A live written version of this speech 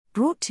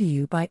Brought to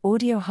you by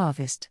Audio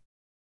Harvest.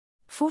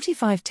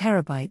 45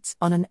 terabytes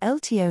on an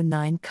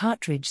LTO9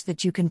 cartridge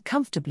that you can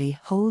comfortably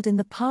hold in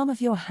the palm of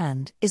your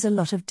hand is a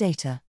lot of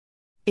data.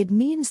 It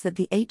means that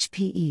the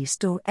HPE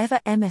Store Ever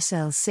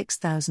MSL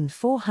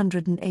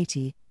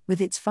 6480,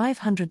 with its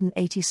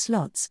 580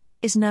 slots,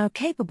 is now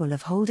capable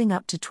of holding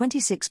up to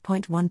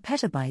 26.1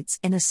 petabytes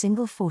in a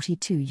single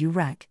 42U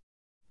rack.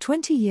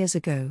 20 years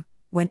ago,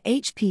 when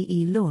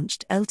HPE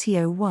launched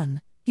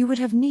LTO1, you would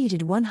have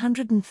needed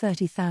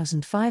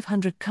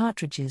 130,500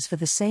 cartridges for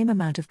the same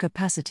amount of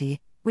capacity,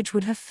 which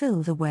would have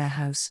filled a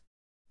warehouse.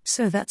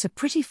 So that's a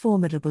pretty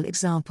formidable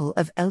example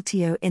of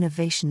LTO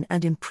innovation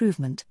and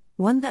improvement,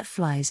 one that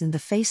flies in the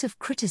face of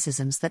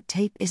criticisms that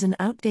tape is an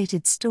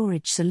outdated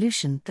storage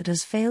solution that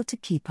has failed to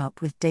keep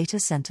up with data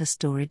center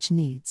storage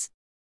needs.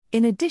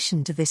 In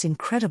addition to this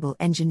incredible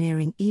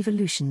engineering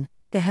evolution,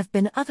 there have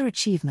been other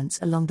achievements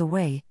along the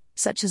way,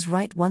 such as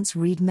write once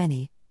read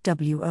many,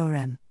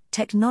 WORM,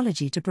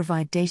 technology to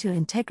provide data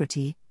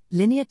integrity,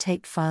 linear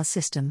tape file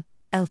system,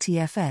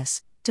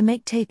 LTFS, to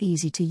make tape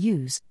easy to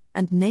use,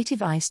 and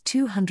native ICE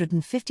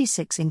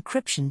 256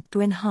 encryption to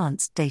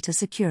enhance data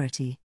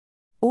security.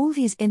 All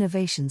these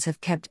innovations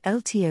have kept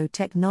LTO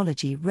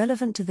technology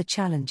relevant to the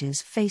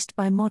challenges faced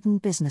by modern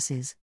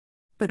businesses.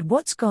 But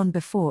what's gone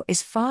before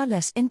is far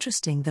less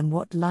interesting than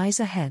what lies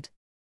ahead.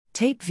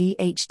 Tape v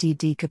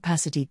HDD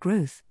capacity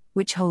growth,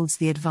 which holds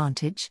the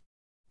advantage?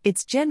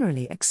 It's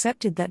generally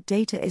accepted that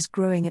data is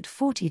growing at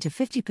 40 to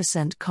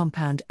 50%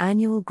 compound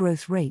annual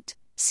growth rate,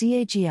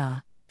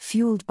 CAGR,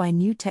 fueled by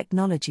new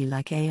technology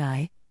like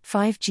AI,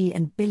 5G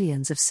and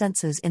billions of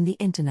sensors in the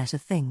Internet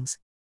of Things.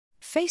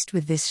 Faced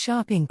with this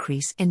sharp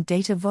increase in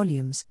data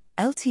volumes,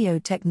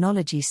 LTO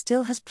technology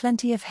still has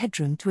plenty of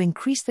headroom to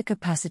increase the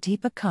capacity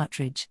per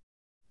cartridge.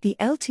 The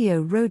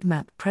LTO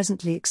roadmap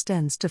presently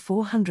extends to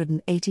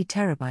 480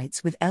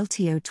 terabytes with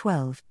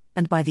LTO12,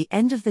 and by the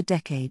end of the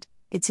decade,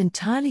 it's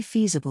entirely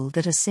feasible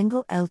that a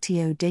single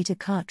LTO data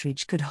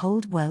cartridge could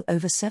hold well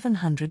over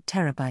 700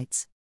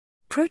 terabytes.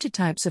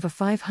 Prototypes of a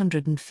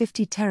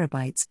 550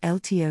 terabytes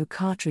LTO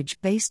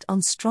cartridge based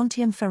on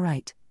strontium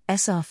ferrite,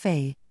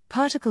 SRFE,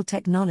 particle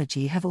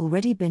technology have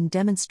already been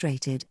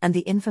demonstrated, and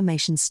the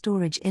Information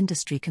Storage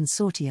Industry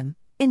Consortium,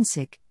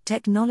 INSIC,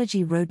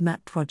 technology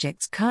roadmap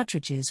projects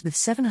cartridges with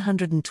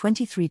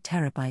 723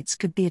 terabytes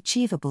could be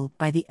achievable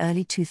by the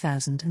early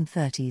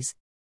 2030s.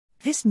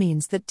 This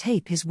means that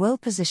tape is well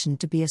positioned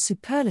to be a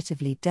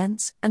superlatively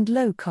dense and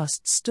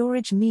low-cost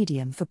storage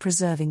medium for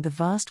preserving the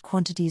vast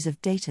quantities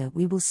of data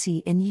we will see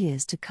in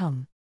years to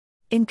come.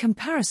 In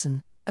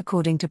comparison,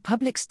 according to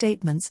public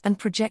statements and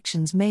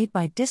projections made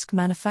by disk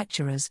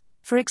manufacturers,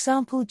 for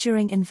example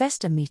during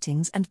investor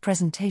meetings and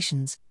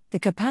presentations, the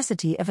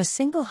capacity of a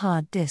single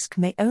hard disk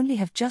may only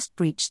have just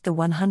breached the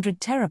 100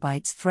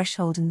 terabytes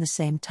threshold in the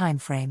same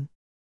timeframe.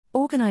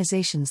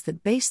 Organizations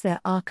that base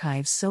their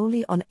archives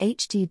solely on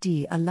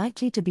HDD are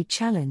likely to be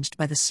challenged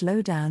by the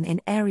slowdown in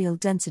areal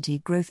density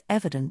growth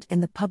evident in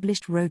the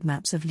published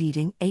roadmaps of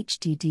leading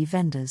HDD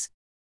vendors.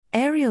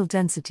 Areal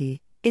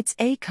density, it's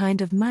a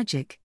kind of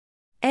magic.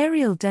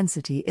 Areal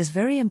density is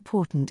very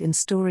important in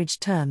storage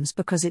terms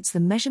because it's the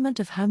measurement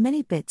of how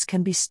many bits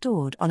can be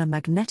stored on a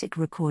magnetic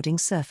recording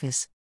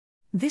surface.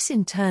 This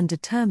in turn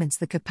determines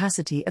the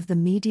capacity of the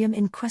medium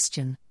in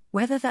question,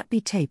 whether that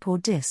be tape or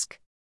disk.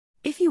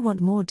 If you want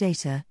more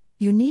data,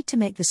 you need to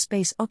make the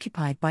space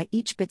occupied by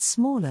each bit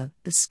smaller,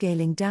 but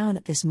scaling down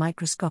at this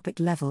microscopic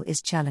level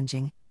is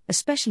challenging,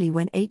 especially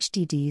when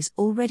HDDs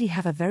already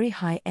have a very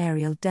high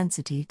areal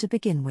density to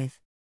begin with.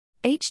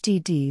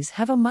 HDDs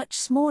have a much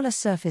smaller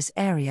surface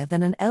area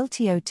than an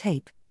LTO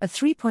tape, a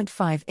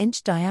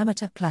 3.5-inch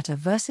diameter platter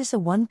versus a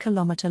 1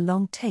 kilometer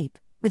long tape,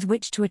 with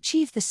which to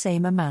achieve the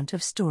same amount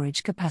of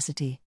storage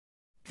capacity.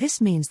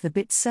 This means the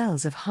bit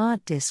cells of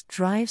hard disk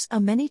drives are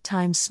many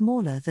times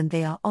smaller than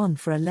they are on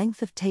for a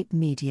length of tape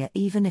media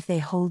even if they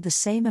hold the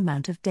same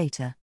amount of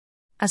data.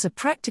 As a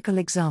practical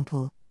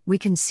example, we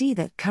can see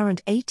that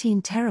current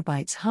 18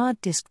 terabytes hard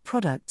disk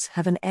products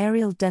have an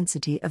areal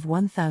density of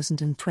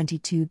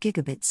 1022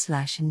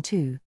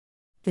 gigabits/in2.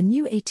 The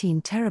new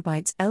 18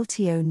 terabytes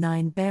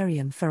LTO9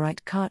 barium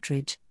ferrite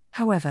cartridge,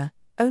 however,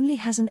 only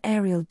has an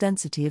areal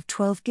density of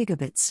 12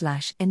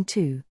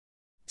 gigabits/in2.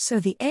 So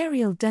the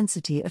areal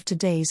density of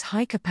today's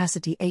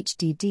high-capacity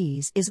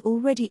HDDs is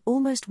already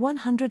almost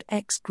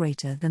 100x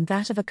greater than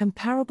that of a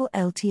comparable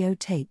LTO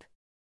tape.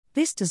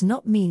 This does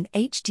not mean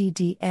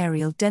HDD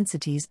areal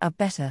densities are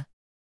better.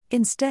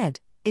 Instead,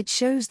 it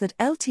shows that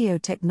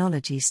LTO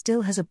technology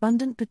still has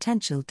abundant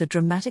potential to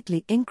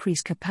dramatically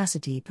increase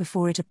capacity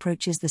before it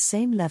approaches the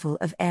same level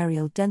of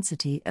areal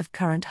density of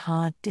current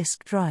hard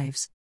disk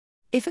drives.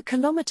 If a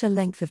kilometer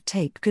length of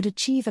tape could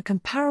achieve a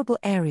comparable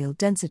areal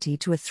density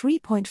to a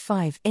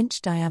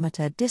 3.5-inch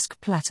diameter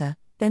disk platter,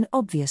 then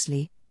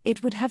obviously,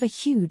 it would have a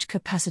huge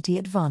capacity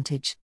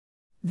advantage.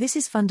 This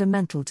is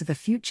fundamental to the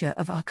future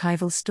of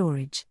archival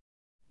storage.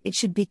 It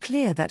should be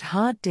clear that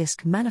hard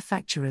disk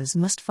manufacturers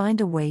must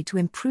find a way to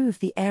improve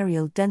the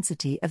areal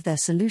density of their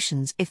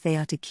solutions if they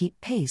are to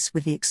keep pace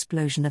with the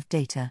explosion of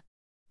data.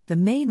 The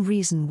main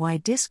reason why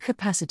disk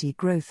capacity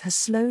growth has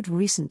slowed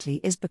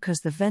recently is because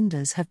the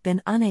vendors have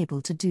been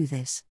unable to do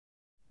this.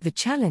 The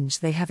challenge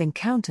they have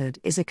encountered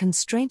is a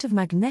constraint of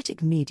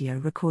magnetic media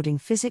recording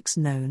physics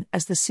known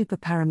as the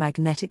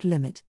superparamagnetic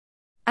limit.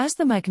 As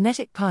the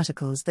magnetic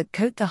particles that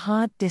coat the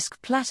hard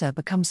disk platter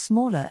become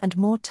smaller and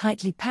more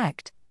tightly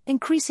packed,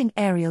 increasing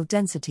areal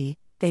density,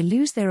 they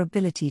lose their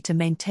ability to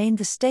maintain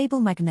the stable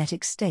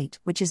magnetic state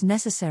which is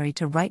necessary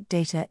to write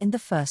data in the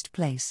first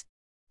place.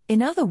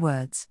 In other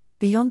words,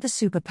 beyond the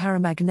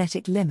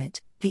superparamagnetic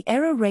limit, the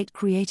error rate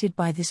created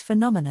by this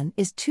phenomenon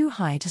is too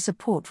high to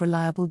support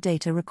reliable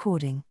data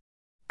recording.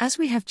 As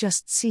we have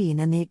just seen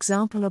in the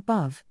example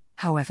above,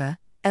 however,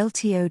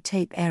 LTO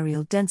tape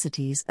areal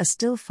densities are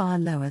still far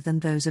lower than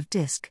those of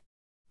disk.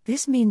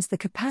 This means the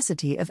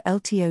capacity of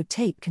LTO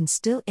tape can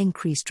still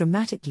increase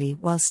dramatically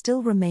while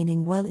still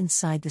remaining well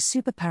inside the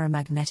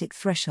superparamagnetic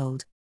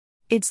threshold.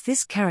 It's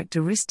this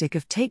characteristic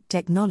of tape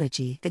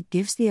technology that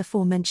gives the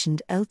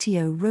aforementioned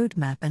LTO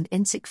roadmap and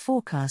INSIC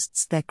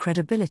forecasts their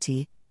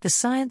credibility. The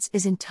science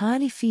is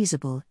entirely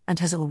feasible and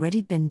has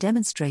already been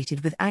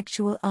demonstrated with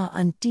actual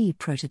R&D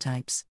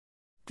prototypes.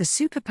 The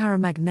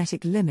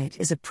superparamagnetic limit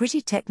is a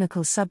pretty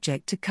technical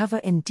subject to cover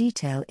in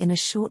detail in a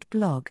short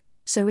blog,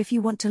 so if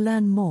you want to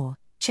learn more,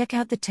 check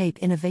out the Tape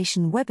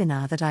Innovation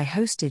webinar that I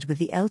hosted with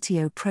the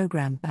LTO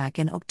program back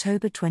in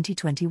October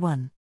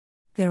 2021.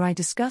 There I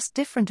discussed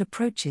different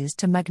approaches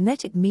to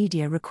magnetic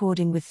media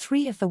recording with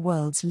 3 of the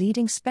world's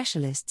leading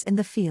specialists in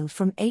the field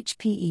from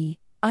HPE,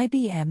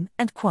 IBM,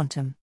 and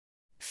Quantum.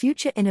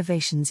 Future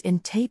innovations in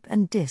tape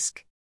and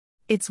disk.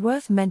 It's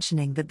worth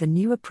mentioning that the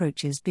new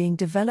approaches being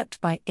developed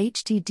by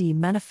HDD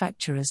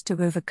manufacturers to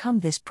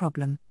overcome this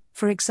problem,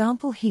 for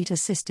example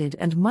heat-assisted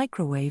and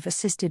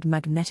microwave-assisted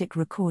magnetic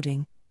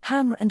recording,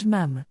 HAMR and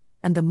MAMR,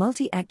 and the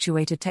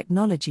multi-actuator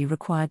technology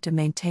required to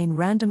maintain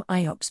random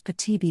IOPS per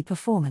TB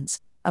performance,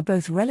 are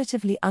both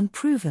relatively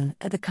unproven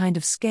at the kind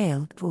of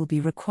scale that will be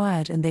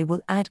required, and they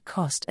will add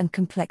cost and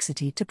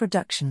complexity to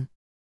production.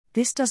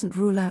 This doesn't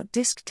rule out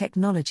disk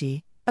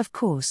technology, of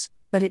course,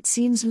 but it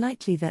seems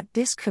likely that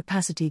disk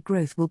capacity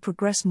growth will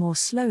progress more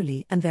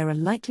slowly and there are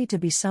likely to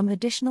be some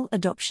additional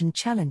adoption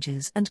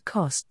challenges and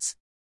costs.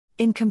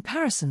 In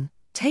comparison,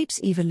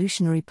 tape's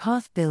evolutionary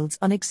path builds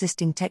on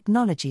existing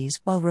technologies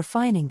while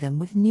refining them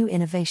with new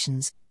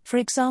innovations, for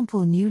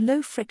example new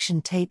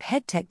low-friction tape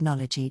head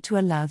technology to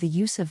allow the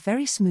use of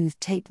very smooth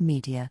tape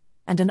media,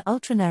 and an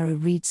ultra-narrow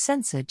read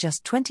sensor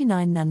just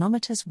 29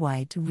 nanometers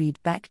wide to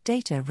read back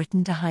data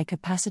written to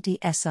high-capacity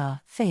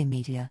SR-FE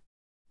media.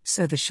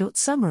 So the short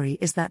summary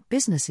is that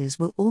businesses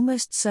will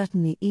almost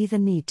certainly either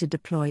need to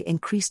deploy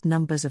increased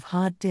numbers of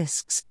hard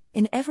disks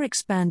in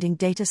ever-expanding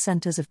data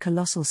centers of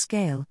colossal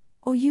scale,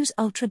 or use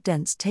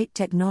ultra-dense tape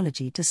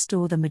technology to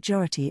store the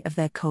majority of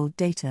their cold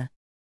data.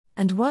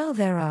 And while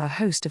there are a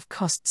host of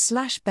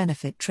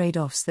cost/benefit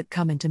trade-offs that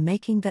come into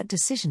making that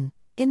decision,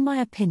 in my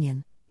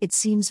opinion, it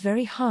seems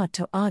very hard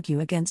to argue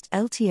against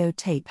LTO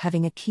tape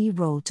having a key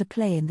role to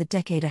play in the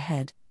decade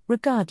ahead,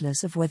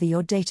 regardless of whether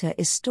your data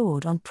is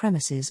stored on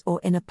premises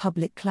or in a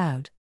public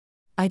cloud.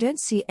 I don't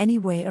see any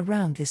way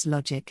around this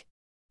logic.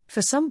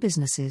 For some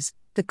businesses,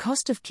 the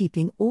cost of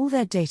keeping all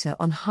their data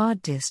on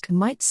hard disk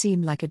might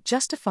seem like a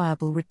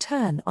justifiable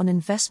return on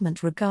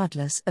investment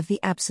regardless of the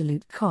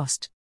absolute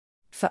cost.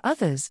 For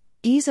others,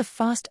 ease of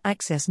fast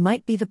access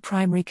might be the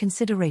primary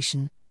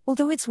consideration,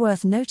 although it's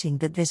worth noting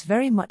that this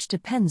very much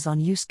depends on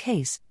use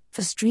case.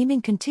 For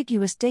streaming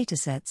contiguous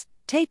datasets,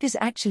 tape is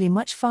actually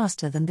much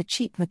faster than the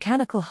cheap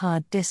mechanical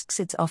hard disks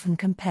it's often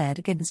compared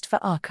against for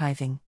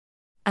archiving.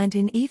 And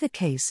in either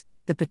case,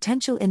 the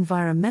potential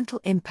environmental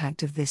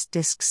impact of this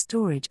disk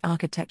storage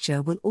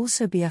architecture will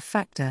also be a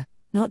factor,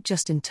 not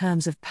just in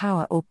terms of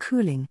power or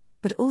cooling,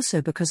 but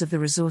also because of the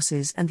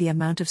resources and the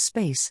amount of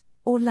space,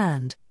 or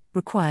land,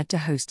 required to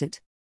host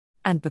it.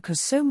 And because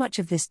so much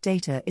of this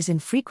data is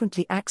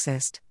infrequently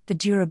accessed, the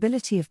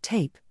durability of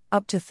tape,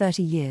 up to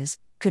 30 years,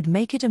 could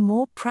make it a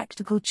more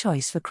practical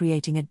choice for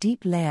creating a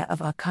deep layer of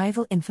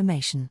archival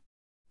information.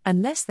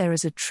 Unless there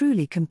is a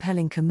truly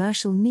compelling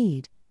commercial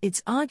need, it's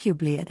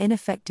arguably an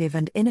ineffective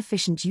and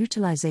inefficient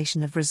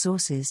utilization of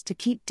resources to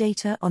keep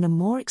data on a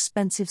more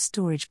expensive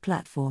storage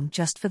platform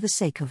just for the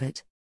sake of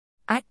it.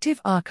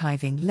 Active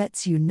archiving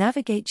lets you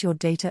navigate your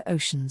data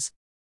oceans.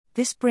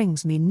 This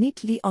brings me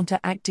neatly onto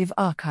active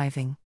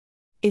archiving.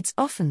 It's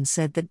often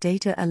said that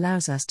data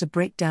allows us to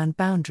break down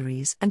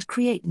boundaries and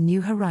create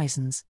new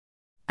horizons.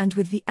 And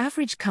with the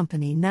average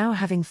company now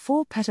having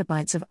 4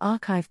 petabytes of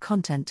archive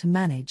content to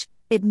manage,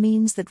 it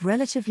means that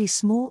relatively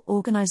small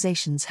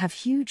organizations have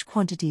huge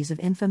quantities of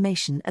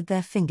information at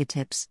their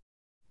fingertips.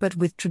 But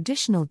with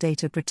traditional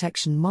data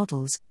protection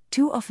models,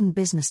 too often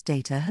business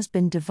data has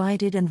been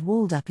divided and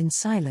walled up in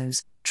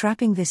silos,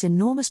 trapping this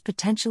enormous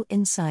potential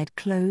inside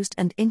closed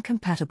and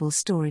incompatible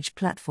storage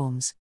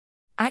platforms.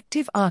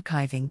 Active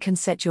archiving can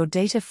set your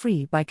data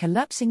free by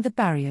collapsing the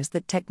barriers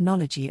that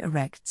technology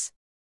erects.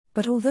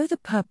 But although the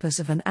purpose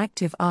of an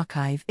active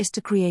archive is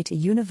to create a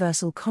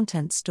universal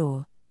content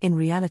store, in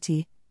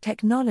reality,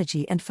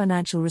 technology and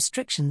financial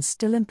restrictions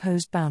still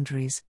impose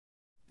boundaries.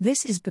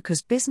 This is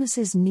because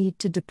businesses need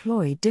to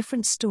deploy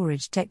different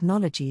storage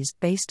technologies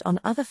based on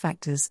other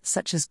factors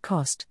such as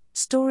cost,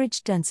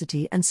 storage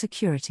density, and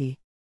security.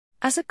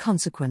 As a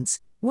consequence,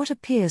 what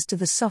appears to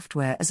the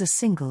software as a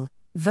single,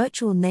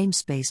 virtual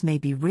namespace may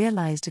be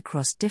realized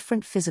across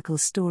different physical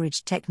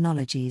storage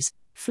technologies,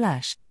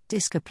 flash,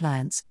 disk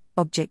appliance,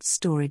 object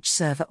storage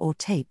server, or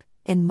tape,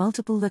 in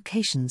multiple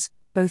locations,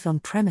 both on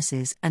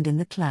premises and in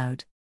the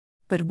cloud.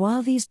 But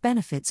while these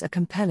benefits are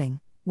compelling,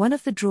 one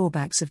of the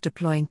drawbacks of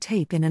deploying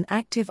tape in an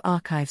active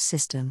archive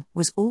system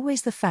was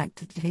always the fact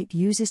that tape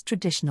uses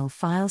traditional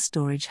file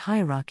storage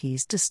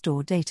hierarchies to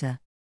store data.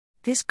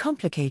 This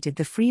complicated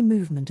the free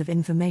movement of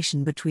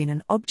information between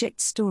an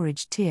object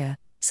storage tier,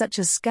 such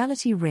as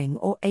Scality Ring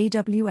or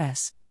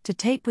AWS, to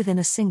tape within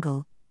a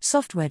single,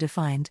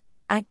 software-defined,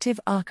 active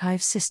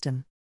archive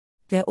system.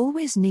 There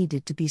always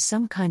needed to be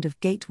some kind of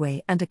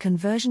gateway and a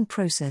conversion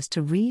process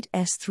to read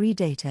S3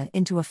 data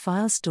into a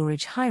file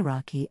storage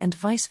hierarchy and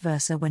vice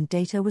versa when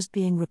data was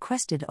being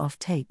requested off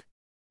tape.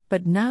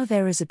 But now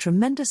there is a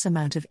tremendous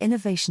amount of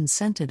innovation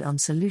centered on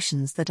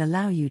solutions that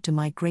allow you to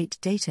migrate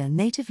data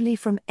natively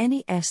from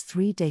any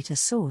S3 data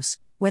source,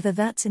 whether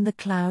that's in the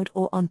cloud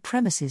or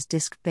on-premises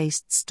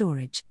disk-based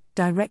storage,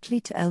 directly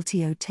to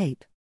LTO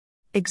tape.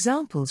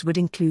 Examples would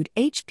include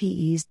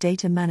HPE's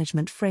Data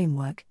Management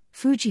Framework,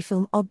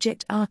 Fujifilm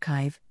Object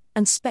Archive,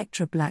 and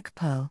Spectra Black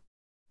Pearl.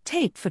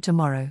 Tape for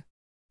tomorrow.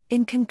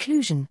 In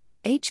conclusion,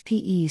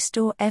 HPE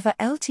Store Ever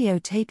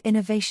LTO tape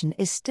innovation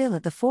is still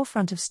at the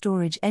forefront of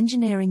storage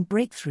engineering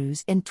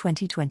breakthroughs in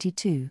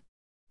 2022.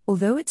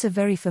 Although it's a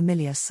very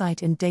familiar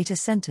sight in data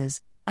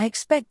centers, I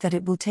expect that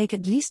it will take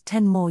at least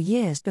 10 more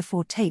years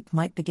before tape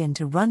might begin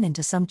to run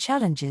into some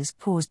challenges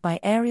caused by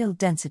areal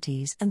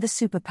densities and the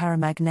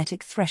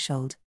superparamagnetic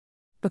threshold.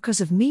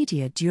 Because of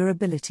media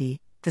durability,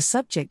 the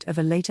subject of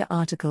a later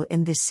article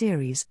in this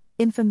series,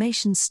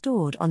 information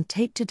stored on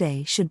tape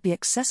today should be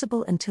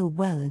accessible until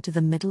well into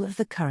the middle of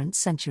the current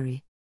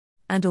century.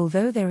 And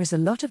although there is a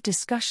lot of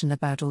discussion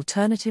about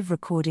alternative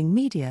recording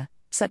media,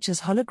 such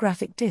as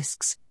holographic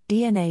disks,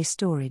 DNA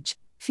storage,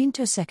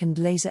 femtosecond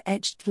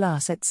laser-etched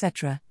glass,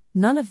 etc.,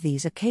 none of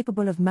these are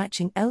capable of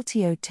matching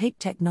LTO tape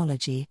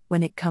technology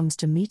when it comes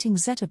to meeting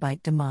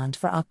zettabyte demand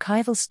for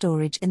archival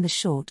storage in the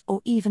short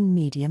or even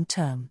medium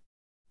term.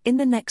 In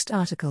the next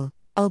article,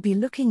 I'll be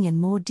looking in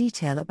more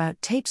detail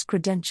about tape's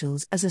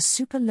credentials as a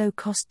super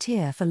low-cost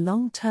tier for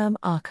long-term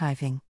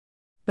archiving.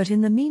 But in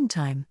the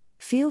meantime,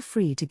 feel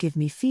free to give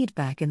me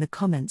feedback in the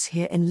comments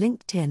here in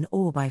LinkedIn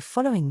or by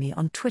following me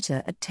on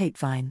Twitter at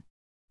Tapevine.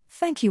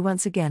 Thank you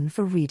once again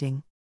for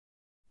reading.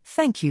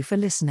 Thank you for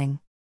listening.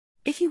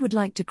 If you would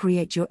like to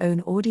create your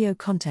own audio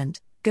content,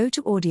 go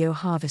to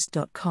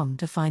audioharvest.com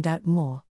to find out more.